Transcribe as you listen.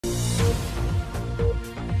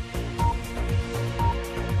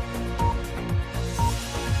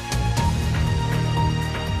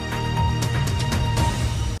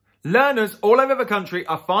Learners all over the country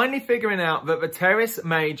are finally figuring out that the teres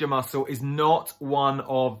major muscle is not one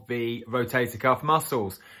of the rotator cuff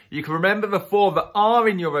muscles. You can remember the four that are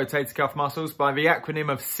in your rotator cuff muscles by the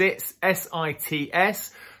acronym of SITS,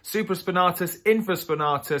 S-I-T-S, Supraspinatus,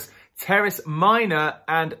 Infraspinatus, Teres Minor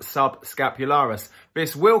and Subscapularis.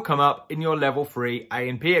 This will come up in your level 3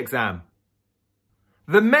 A&P exam.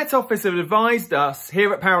 The Met Office have advised us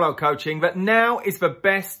here at Parallel Coaching that now is the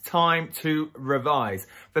best time to revise.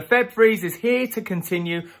 The Feb freeze is here to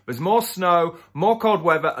continue. There's more snow, more cold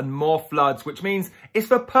weather and more floods, which means it's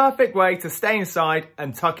the perfect way to stay inside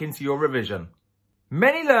and tuck into your revision.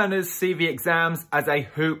 Many learners see the exams as a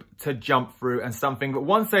hoop to jump through and something that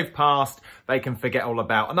once they've passed, they can forget all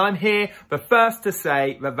about. And I'm here the first to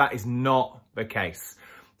say that that is not the case.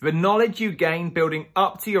 The knowledge you gain building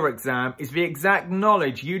up to your exam is the exact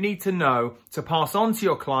knowledge you need to know to pass on to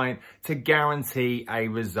your client to guarantee a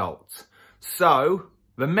result. So,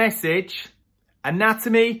 the message,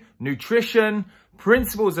 anatomy, nutrition,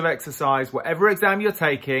 principles of exercise, whatever exam you're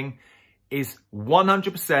taking, is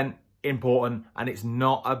 100% important and it's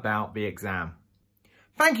not about the exam.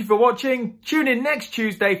 Thank you for watching. Tune in next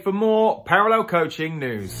Tuesday for more Parallel Coaching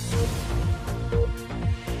news.